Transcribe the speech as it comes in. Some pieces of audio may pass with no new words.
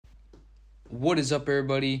What is up,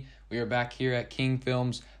 everybody? We are back here at King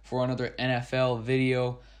Films for another NFL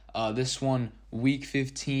video. This one, Week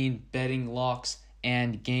 15 betting locks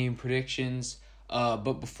and game predictions.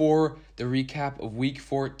 But before the recap of Week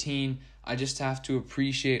 14, I just have to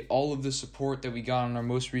appreciate all of the support that we got on our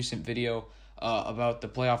most recent video about the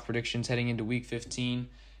playoff predictions heading into Week 15.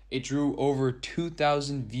 It drew over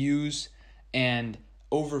 2,000 views and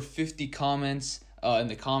over 50 comments in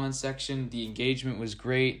the comments section. The engagement was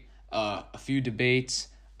great. A few debates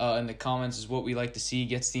in the comments is what we like to see,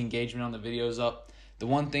 gets the engagement on the videos up. The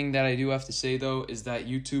one thing that I do have to say, though, is that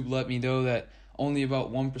YouTube let me know that only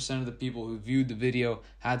about 1% of the people who viewed the video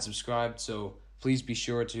had subscribed, so please be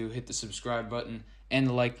sure to hit the subscribe button and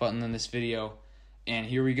the like button on this video. And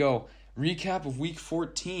here we go. Recap of Week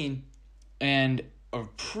 14 and a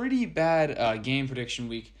pretty bad game prediction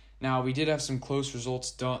week. Now, we did have some close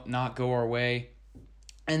results not go our way,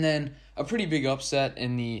 and then a pretty big upset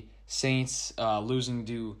in the Saints losing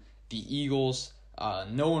to the Eagles.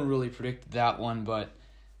 No one really predicted that one, but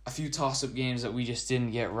a few toss-up games that we just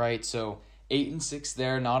didn't get right. So 8-6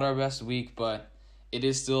 there, not our best week, but it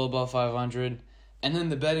is still above 500. And then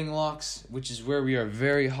the betting locks, which is where we are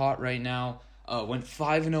very hot right now, went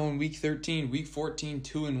 5-0 in Week 13, Week 14,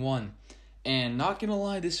 2-1. And not gonna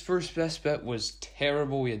lie, this first best bet was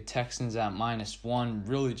terrible. We had Texans at -1,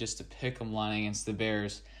 really just a pick'em line against the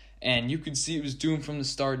Bears. And you could see it was doomed from the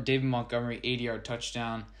start. David Montgomery, 80-yard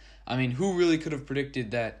touchdown. I mean, who really could have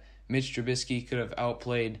predicted that Mitch Trubisky could have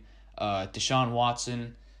outplayed Deshaun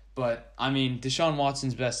Watson? But, I mean, Deshaun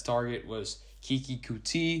Watson's best target was Kiki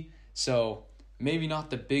Kuti, so maybe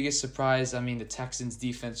not the biggest surprise. I mean, the Texans'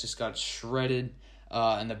 defense just got shredded,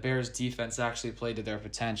 and the Bears' defense actually played to their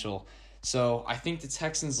potential. So I think the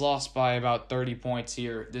Texans lost by about 30 points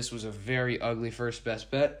here. This was a very ugly first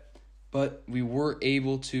best bet, but we were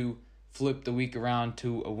able to flip the week around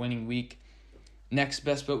to a winning week. Next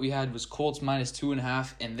best bet we had was Colts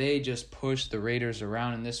 -2.5, and they just pushed the Raiders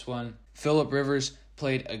around in this one. Phillip Rivers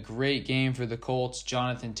played a great game for the Colts.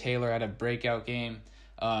 Jonathan Taylor had a breakout game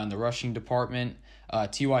in the rushing department.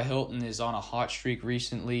 T.Y. Hilton is on a hot streak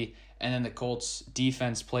recently, and then the Colts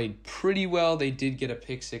defense played pretty well. They did get a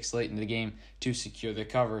pick six late in the game to secure the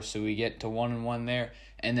cover, so we get to 1-1 there.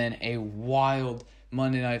 And then a wild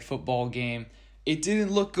Monday Night Football game. It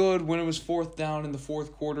didn't look good when it was 4th down in the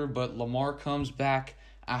fourth quarter, but Lamar comes back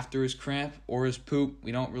after his cramp or his poop,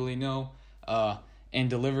 we don't really know, and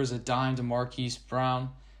delivers a dime to Marquise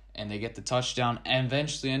Brown, and they get the touchdown and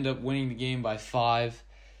eventually end up winning the game by 5.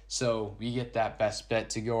 So we get that best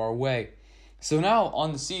bet to go our way. So now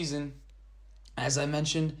on the season, as I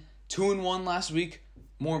mentioned, 2-1 last week.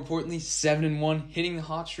 More importantly, 7-1, hitting the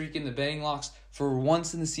hot streak in the betting locks. For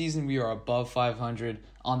once in the season, we are above 500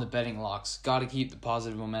 on the betting locks. Got to keep the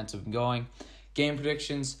positive momentum going. Game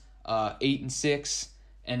predictions, 8-6,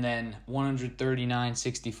 and then 139,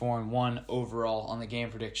 64, and 1 overall on the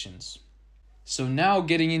game predictions. So now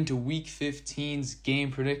getting into Week 15's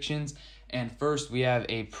game predictions. And first, we have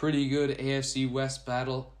a pretty good AFC West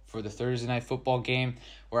battle for the Thursday Night Football game,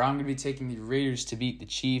 where I'm going to be taking the Raiders to beat the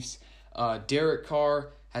Chiefs. Derek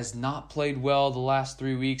Carr has not played well the last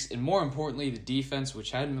 3 weeks, and more importantly, the defense,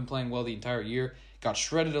 which hadn't been playing well the entire year, got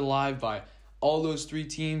shredded alive by all those 3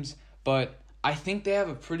 teams. But I think they have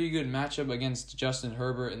a pretty good matchup against Justin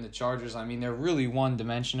Herbert and the Chargers. I mean, they're really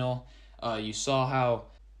one-dimensional. You saw how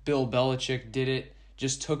Bill Belichick did it.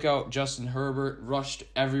 Just took out Justin Herbert, rushed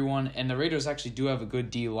everyone, and the Raiders actually do have a good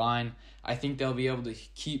D-line. I think they'll be able to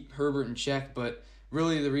keep Herbert in check, but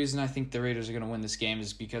really the reason I think the Raiders are going to win this game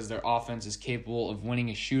is because their offense is capable of winning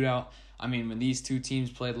a shootout. I mean, when these two teams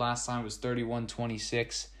played last time, it was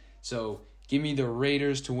 31-26. So give me the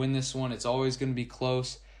Raiders to win this one. It's always going to be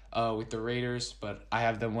close with the Raiders, but I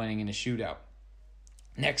have them winning in a shootout.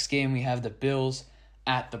 Next game, we have the Bills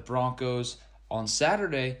at the Broncos on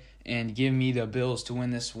Saturday, and give me the Bills to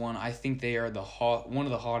win this one. I think they are one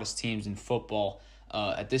of the hottest teams in football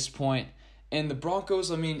at this point. And the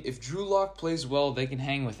Broncos, I mean, if Drew Lock plays well, they can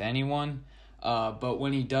hang with anyone. But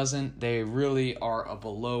when he doesn't, they really are a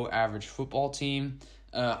below-average football team.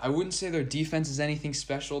 I wouldn't say their defense is anything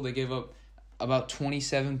special. They gave up about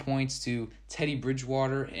 27 points to Teddy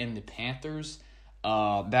Bridgewater and the Panthers.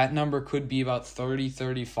 That number could be about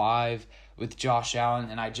 30-35 with Josh Allen,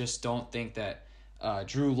 and I just don't think that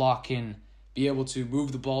Drew Lock can be able to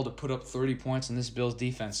move the ball to put up 30 points in this Bills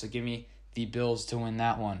defense. So give me the Bills to win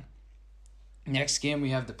that one. Next game,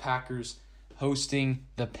 we have the Packers hosting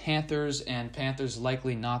the Panthers, and Panthers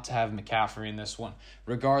likely not to have McCaffrey in this one.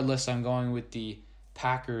 Regardless, I'm going with the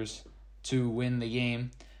Packers to win the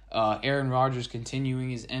game. Aaron Rodgers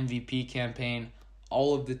continuing his MVP campaign,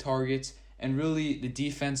 all of the targets, and really the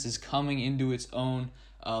defense is coming into its own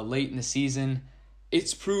late in the season.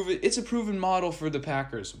 It's a proven model for the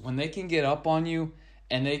Packers. When they can get up on you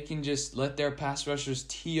and they can just let their pass rushers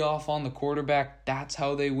tee off on the quarterback, that's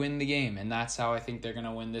how they win the game, and that's how I think they're going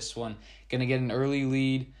to win this one. Going to get an early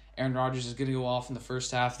lead. Aaron Rodgers is going to go off in the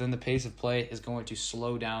first half, then the pace of play is going to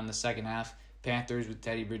slow down in the second half. Panthers with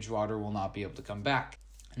Teddy Bridgewater will not be able to come back.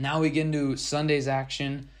 Now we get into Sunday's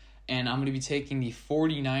action, and I'm going to be taking the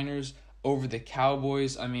 49ers over the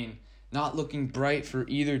Cowboys. I mean, not looking bright for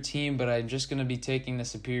either team, but I'm just going to be taking the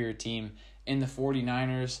superior team in the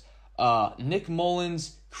 49ers. Nick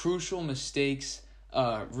Mullins' crucial mistakes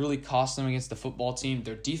really cost them against the football team.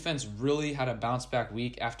 Their defense really had a bounce-back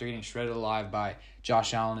week after getting shredded alive by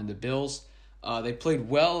Josh Allen and the Bills. They played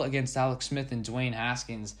well against Alex Smith and Dwayne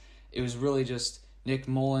Haskins. It was really just Nick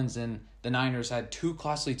Mullins, and the Niners had 2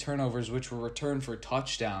 costly turnovers, which were returned for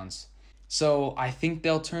touchdowns. So I think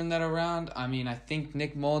they'll turn that around. I mean, I think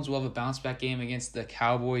Nick Mullins will have a bounce-back game against the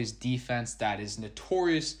Cowboys defense that is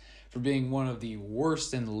notorious for being one of the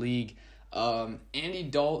worst in the league. Andy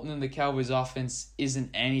Dalton and the Cowboys offense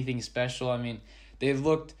isn't anything special. I mean, they've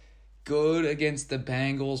looked good against the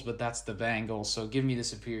Bengals, but that's the Bengals. So give me the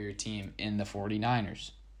superior team in the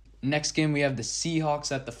 49ers. Next game, we have the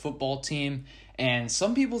Seahawks at the football team. And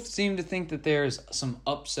some people seem to think that there's some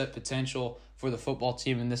upset potential for the football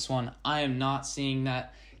team in this one. I am not seeing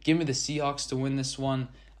that. Give me the Seahawks to win this one.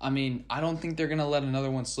 I mean, I don't think they're going to let another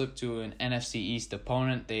one slip to an NFC East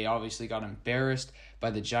opponent. They obviously got embarrassed by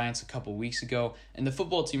the Giants a couple weeks ago, and the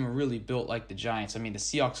football team are really built like the Giants. I mean, the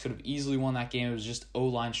Seahawks could have easily won that game. It was just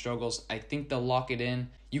O-line struggles. I think they'll lock it in.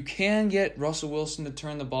 You can get Russell Wilson to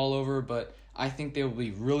turn the ball over, but I think they'll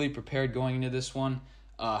be really prepared going into this one.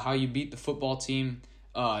 How you beat the football team,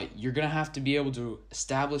 you're going to have to be able to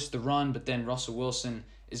establish the run, but then Russell Wilson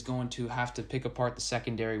is going to have to pick apart the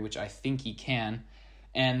secondary, which I think he can.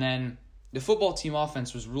 And then the football team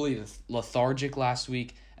offense was really lethargic last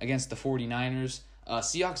week against the 49ers.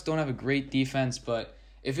 Seahawks don't have a great defense, but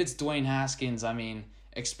if it's Dwayne Haskins, I mean,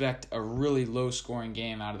 expect a really low-scoring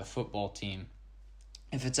game out of the football team.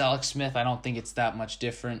 If it's Alex Smith, I don't think it's that much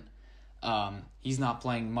different. He's not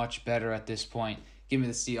playing much better at this point. Give me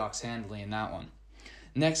the Seahawks handily in that one.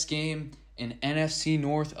 Next game, an NFC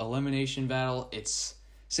North elimination battle. It's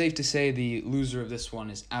safe to say the loser of this one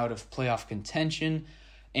is out of playoff contention.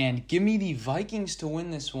 And give me the Vikings to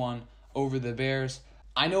win this one over the Bears.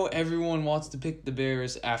 I know everyone wants to pick the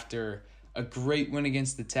Bears after a great win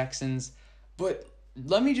against the Texans, but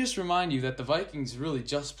let me just remind you that the Vikings really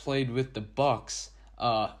just played with the Bucs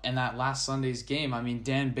in that last Sunday's game. I mean,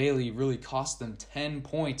 Dan Bailey really cost them 10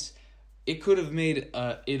 points. It could have made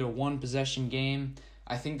it a one-possession game.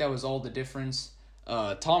 I think that was all the difference.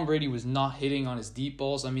 Tom Brady was not hitting on his deep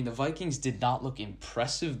balls. I mean, the Vikings did not look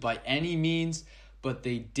impressive by any means, but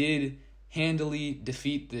they did handily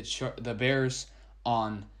defeat the Bears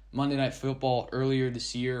on Monday Night Football earlier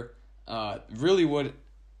this year. Really what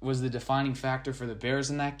was the defining factor for the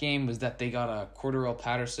Bears in that game was that they got a Cordarrelle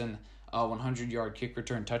Patterson 100-yard kick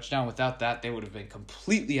return touchdown. Without that, they would have been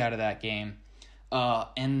completely out of that game.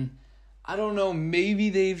 And I don't know,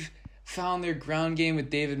 maybe they've found their ground game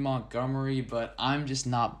with David Montgomery, but I'm just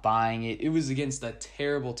not buying it. It was against that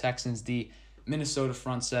terrible Texans D. Minnesota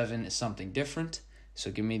front seven is something different.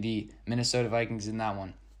 So give me the Minnesota Vikings in that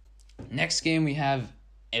one. Next game, we have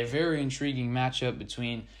a very intriguing matchup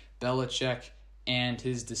between Belichick and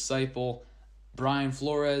his disciple, Brian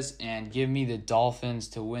Flores, and give me the Dolphins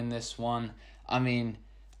to win this one. I mean,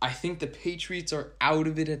 I think the Patriots are out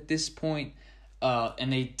of it at this point,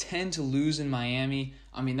 and they tend to lose in Miami.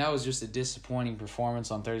 I mean, that was just a disappointing performance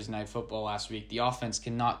on Thursday Night Football last week. The offense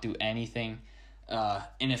cannot do anything.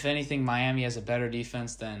 And if anything, Miami has a better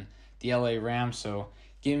defense than the LA Rams, so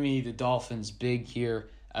give me the Dolphins big here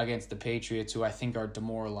against the Patriots, who I think are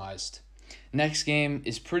demoralized. Next game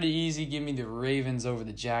is pretty easy. Give me the Ravens over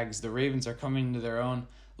the Jags. The Ravens are coming into their own,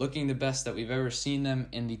 looking the best that we've ever seen them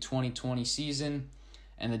in the 2020 season,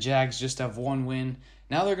 and the Jags just have one win.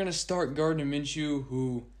 Now they're going to start Gardner Minshew,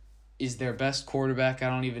 who is their best quarterback. I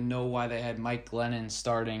don't even know why they had Mike Glennon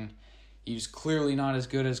starting. He's clearly not as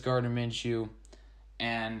good as Gardner Minshew.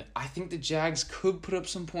 And I think the Jags could put up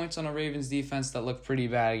some points on a Ravens defense that looked pretty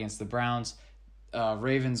bad against the Browns.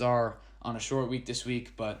 Ravens are on a short week this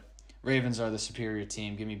week, but Ravens are the superior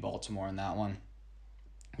team. Give me Baltimore in that one.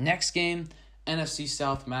 Next game, NFC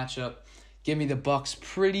South matchup. Give me the Bucs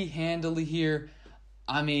pretty handily here.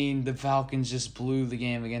 I mean, the Falcons just blew the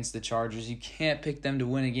game against the Chargers. You can't pick them to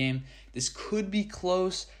win a game. This could be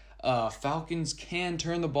close. Falcons can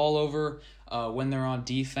turn the ball over when they're on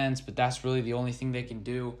defense, but that's really the only thing they can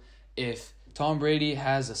do. If Tom Brady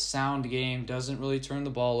has a sound game, doesn't really turn the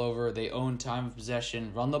ball over. They own time of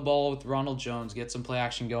possession, run the ball with Ronald Jones, get some play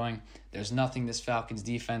action going. There's nothing this Falcons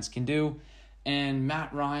defense can do. And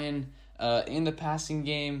Matt Ryan, in the passing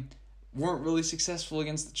game, weren't really successful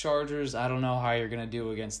against the Chargers. I don't know how you're going to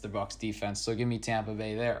do against the Bucs defense, so give me Tampa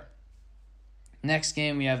Bay there. Next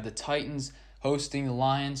game, we have the Titans hosting the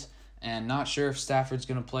Lions, and not sure if Stafford's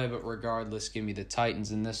going to play, but regardless, give me the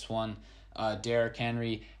Titans in this one. Derrick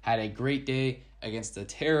Henry had a great day against a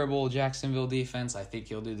terrible Jacksonville defense. I think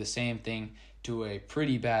he'll do the same thing to a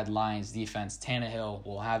pretty bad Lions defense. Tannehill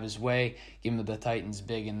will have his way. Give him the Titans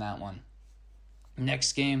big in that one.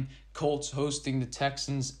 Next game, Colts hosting the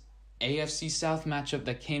Texans. AFC South matchup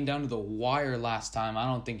that came down to the wire last time. I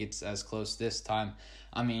don't think it's as close this time.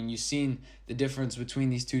 I mean, you've seen the difference between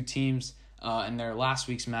these two teams in their last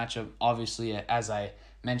week's matchup. Obviously, as I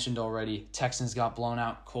mentioned already, Texans got blown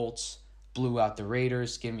out. Colts blew out the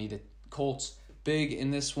Raiders. Give me the Colts big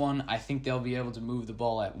in this one. I think they'll be able to move the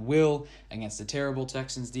ball at will against the terrible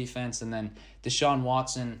Texans defense. And then Deshaun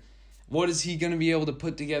Watson, what is he going to be able to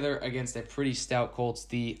put together against a pretty stout Colts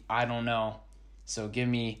D? I don't know. So give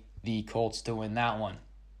me the Colts to win that one.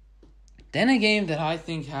 Then a game that I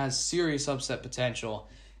think has serious upset potential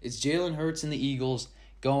is Jalen Hurts and the Eagles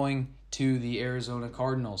going to the Arizona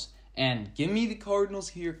Cardinals. And give me the Cardinals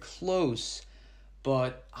here close,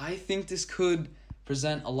 but I think this could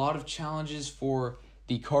present a lot of challenges for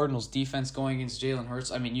the Cardinals defense going against Jalen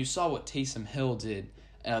Hurts. I mean, you saw what Taysom Hill did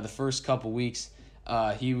the first couple weeks.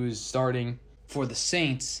 He was starting for the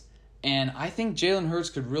Saints, and I think Jalen Hurts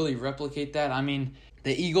could really replicate that. I mean,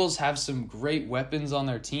 the Eagles have some great weapons on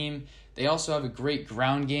their team. They also have a great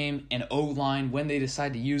ground game and O-line when they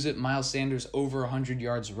decide to use it. Miles Sanders over 100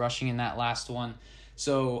 yards rushing in that last one.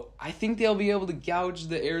 So I think they'll be able to gouge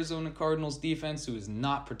the Arizona Cardinals defense, who is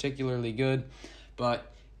not particularly good.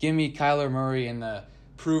 But give me Kyler Murray and the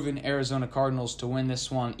proven Arizona Cardinals to win this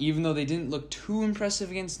one. Even though they didn't look too impressive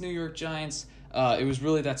against New York Giants, it was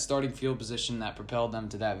really that starting field position that propelled them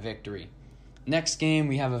to that victory. Next game,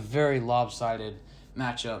 we have a very lopsided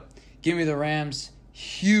matchup. Give me the Rams.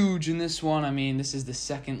 Huge in this one. I mean, this is the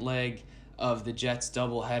second leg of the Jets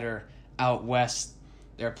doubleheader out west.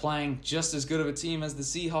 They're playing just as good of a team as the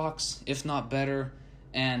Seahawks, if not better.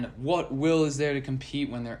 And what will is there to compete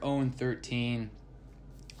when they're 0-13?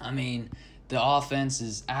 I mean, the offense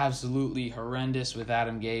is absolutely horrendous with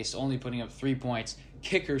Adam Gase, only putting up 3 points.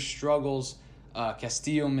 Kicker struggles.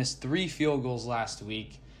 Castillo missed 3 field goals last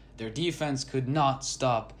week. Their defense could not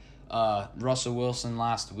stop Russell Wilson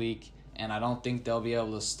last week, and I don't think they'll be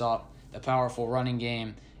able to stop the powerful running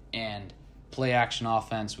game and play-action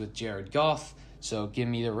offense with Jared Goff. So give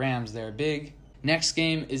me the Rams there big. Next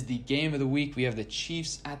game is the game of the week. We have the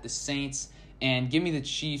Chiefs at the Saints, and give me the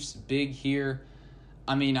Chiefs big here.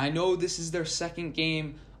 I mean, I know this is their second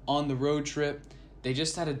game on the road trip. They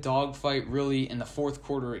just had a dogfight, really, in the fourth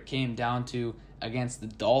quarter it came down to against the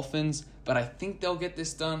Dolphins, but I think they'll get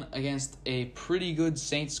this done against a pretty good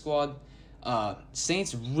Saints squad.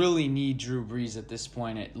 Saints really need Drew Brees at this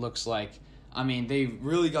point, it looks like. I mean, they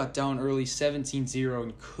really got down early, 17-0,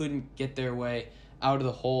 and couldn't get their way out of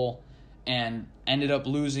the hole and ended up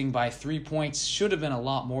losing by 3 points. Should have been a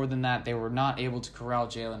lot more than that. They were not able to corral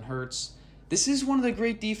Jalen Hurts. This is one of the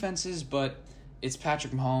great defenses, but it's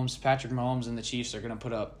Patrick Mahomes. Patrick Mahomes and the Chiefs are going to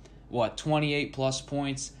put up, 28-plus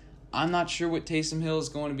points. I'm not sure what Taysom Hill is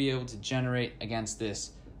going to be able to generate against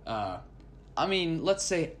this. Let's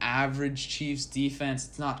say average Chiefs defense.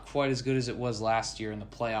 It's not quite as good as it was last year in the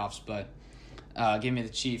playoffs, but give me the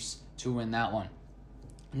Chiefs to win that one.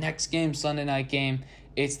 Next game, Sunday night game,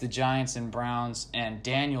 it's the Giants and Browns, and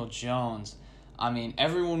Daniel Jones. I mean,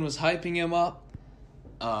 everyone was hyping him up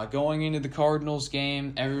going into the Cardinals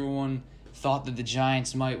game. Everyone thought that the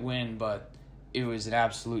Giants might win, but it was an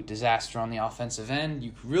absolute disaster on the offensive end.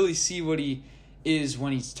 You can really see what he is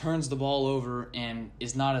when he turns the ball over and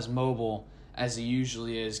is not as mobile as he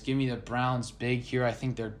usually is. Give me the Browns big here. I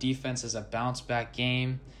think their defense is a bounce-back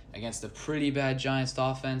game against a pretty bad Giants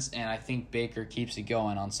offense, and I think Baker keeps it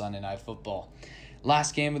going on Sunday Night Football.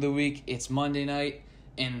 Last game of the week, it's Monday night,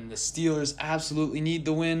 and the Steelers absolutely need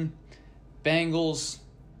the win. Bengals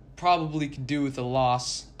probably could do with a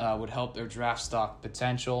loss, would help their draft stock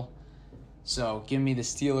potential. So give me the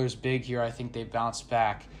Steelers big here. I think they bounce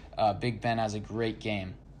back. Big Ben has a great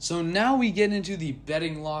game. So now we get into the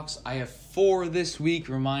betting locks. I have 4 this week.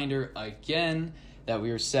 Reminder again that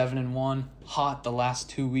we are 7-1, hot the last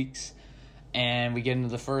 2 weeks. And we get into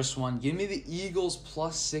the first one. Give me the Eagles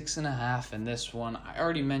plus 6.5 in this one. I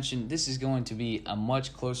already mentioned this is going to be a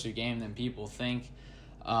much closer game than people think.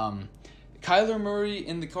 Kyler Murray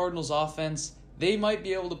in the Cardinals offense, they might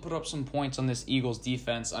be able to put up some points on this Eagles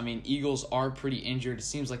defense. I mean, Eagles are pretty injured. It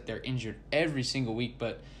seems like they're injured every single week,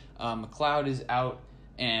 but McLeod is out,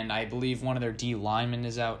 and I believe one of their D linemen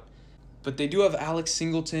is out. But they do have Alex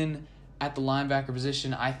Singleton at the linebacker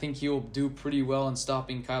position. I think he'll do pretty well in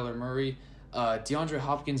stopping Kyler Murray. DeAndre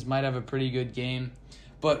Hopkins might have a pretty good game.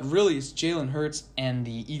 But really, it's Jalen Hurts and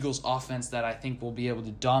the Eagles offense that I think will be able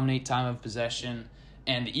to dominate time of possession.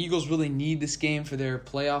 And the Eagles really need this game for their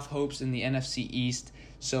playoff hopes in the NFC East.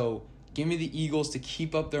 So give me the Eagles to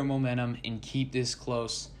keep up their momentum and keep this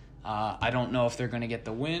close. I don't know if they're going to get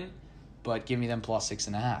the win, but give me them plus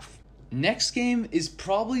 6.5. Next game is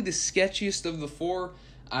probably the sketchiest of the four.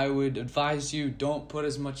 I would advise you don't put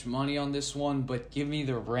as much money on this one, but give me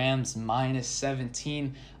the Rams minus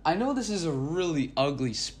 17. I know this is a really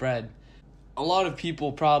ugly spread. A lot of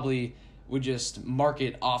people probably would just mark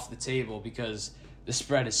it off the table because the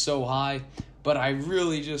spread is so high, but I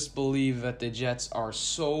really just believe that the Jets are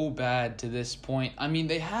so bad to this point. I mean,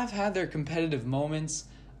 they have had their competitive moments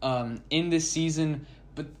in this season,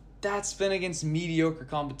 but that's been against mediocre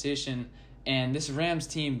competition. And this Rams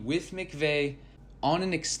team with McVay, on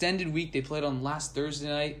an extended week, they played on last Thursday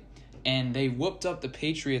night, and they whooped up the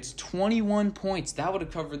Patriots 21 points. That would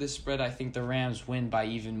have covered this spread. I think the Rams win by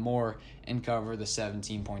even more and cover the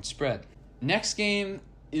 17-point spread. Next game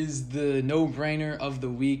is the no-brainer of the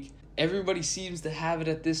week. Everybody seems to have it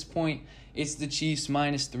at this point. It's the Chiefs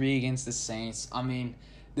minus 3 against the Saints. I mean,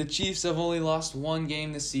 the Chiefs have only lost one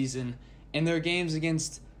game this season, and their games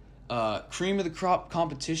against cream of the crop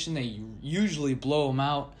competition, they usually blow them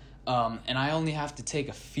out. And I only have to take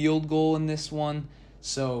a field goal in this one.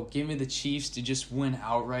 So give me the Chiefs to just win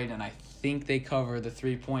outright, and I think they cover the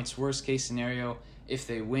 3 points. Worst case scenario, if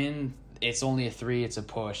they win, it's only a 3, it's a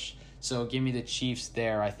push. So give me the Chiefs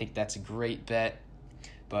there. I think that's a great bet.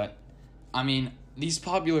 But, I mean, these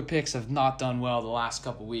popular picks have not done well the last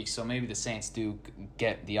couple weeks, so maybe the Saints do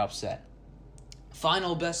get the upset.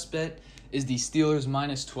 Final best bet is the Steelers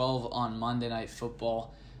minus 12 on Monday Night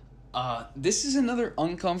Football. This is another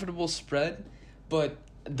uncomfortable spread, but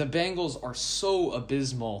the Bengals are so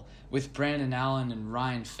abysmal with Brandon Allen and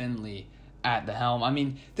Ryan Finley at the helm. I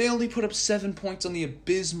mean, they only put up 7 points on the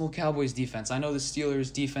abysmal Cowboys defense. I know the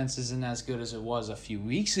Steelers defense isn't as good as it was a few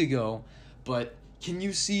weeks ago, but can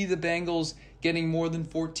you see the Bengals getting more than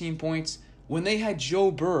 14 points? When they had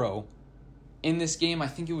Joe Burrow in this game, I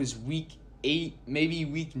think it was week 8, maybe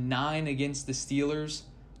week 9 against the Steelers,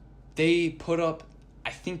 they put up,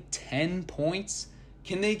 I think, 10 points.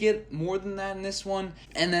 Can they get more than that in this one?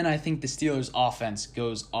 And then I think the Steelers' offense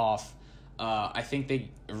goes off. I think they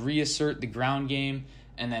reassert the ground game,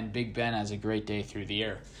 and then Big Ben has a great day through the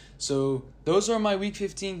air. So those are my Week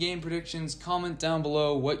 15 game predictions. Comment down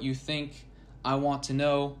below what you think. I want to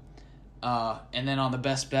know. And then on the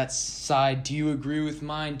best bets side, do you agree with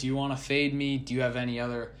mine? Do you want to fade me? Do you have any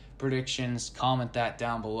other predictions? Comment that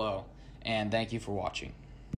down below. And thank you for watching.